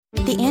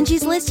The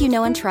Angie's List you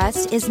know and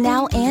trust is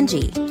now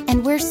Angie,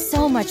 and we're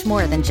so much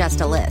more than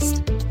just a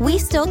list. We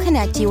still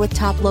connect you with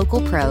top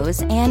local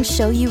pros and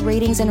show you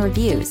ratings and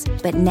reviews,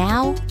 but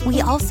now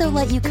we also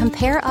let you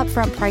compare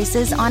upfront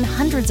prices on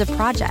hundreds of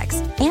projects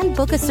and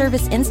book a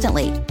service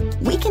instantly.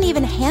 We can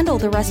even handle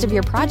the rest of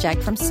your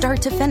project from start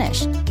to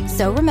finish.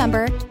 So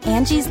remember,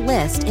 Angie's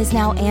List is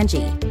now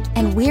Angie,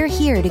 and we're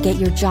here to get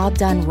your job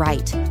done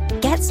right.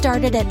 Get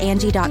started at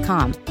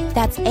Angie.com.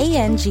 That's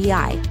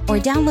ANGI, or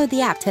download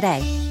the app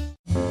today.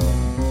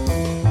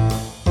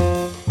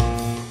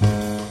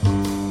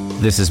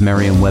 This is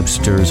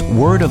Merriam-Webster's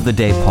Word of the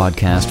Day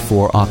podcast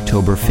for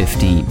October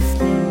 15th.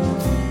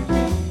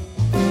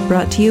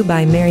 Brought to you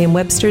by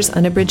Merriam-Webster's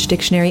Unabridged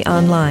Dictionary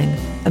Online,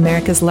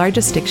 America's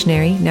largest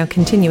dictionary, now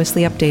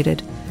continuously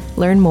updated.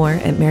 Learn more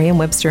at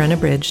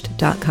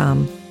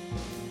merriam-websterunabridged.com.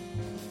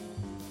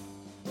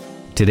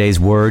 Today's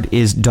word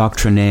is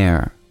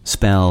doctrinaire,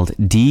 spelled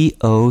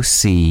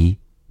D-O-C-T-R-I-N-A-I-R-E.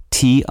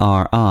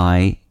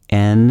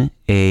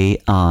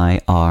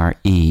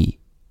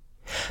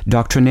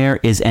 Doctrinaire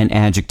is an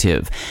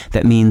adjective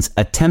that means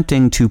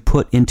attempting to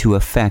put into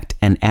effect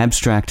an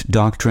abstract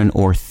doctrine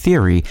or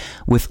theory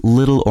with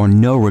little or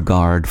no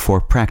regard for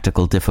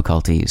practical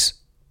difficulties.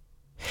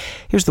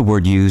 Here's the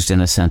word used in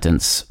a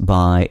sentence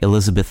by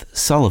Elizabeth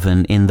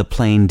Sullivan in The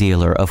Plain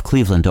Dealer of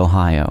Cleveland,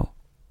 Ohio.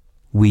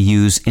 We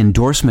use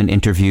endorsement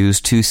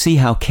interviews to see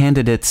how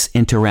candidates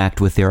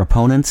interact with their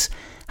opponents,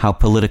 how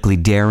politically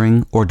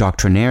daring or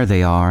doctrinaire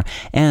they are,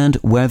 and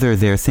whether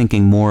they're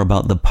thinking more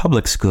about the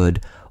public's good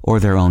or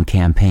their own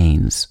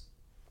campaigns.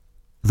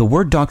 The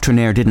word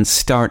doctrinaire didn't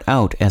start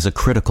out as a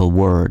critical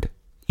word.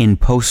 In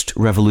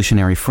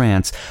post-revolutionary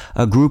France,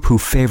 a group who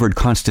favored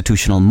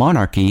constitutional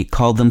monarchy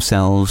called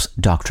themselves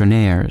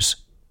doctrinaires.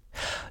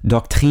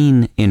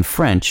 Doctrine in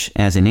French,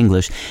 as in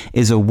English,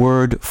 is a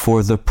word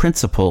for the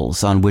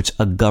principles on which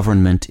a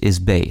government is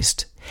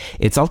based.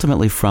 It's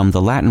ultimately from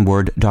the Latin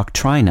word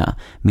doctrina,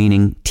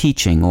 meaning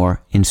teaching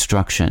or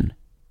instruction.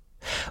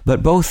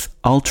 But both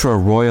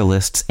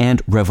ultra-royalists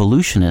and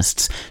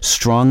revolutionists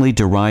strongly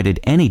derided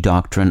any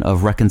doctrine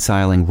of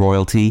reconciling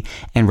royalty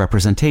and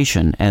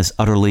representation as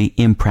utterly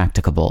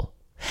impracticable,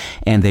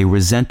 and they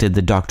resented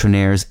the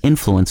doctrinaire's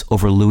influence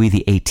over Louis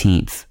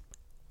XVIII.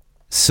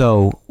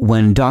 So,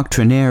 when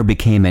doctrinaire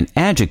became an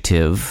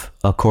adjective,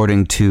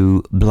 according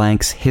to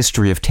Blank's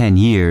History of 10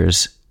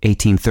 Years,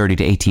 1830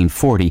 to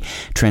 1840,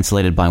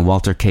 translated by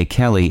Walter K.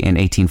 Kelly in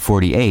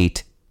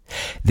 1848,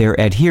 there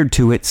adhered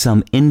to it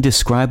some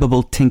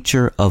indescribable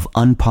tincture of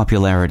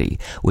unpopularity,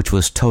 which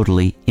was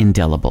totally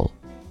indelible.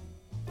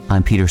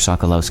 I'm Peter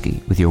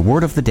Sokolowski with your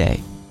Word of the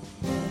Day.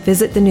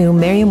 Visit the new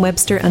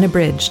Merriam-Webster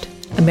Unabridged,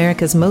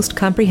 America's most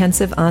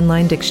comprehensive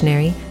online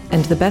dictionary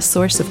and the best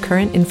source of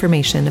current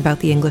information about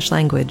the English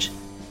language.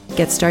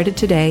 Get started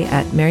today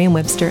at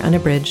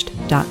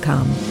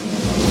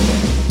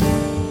merriam-websterunabridged.com.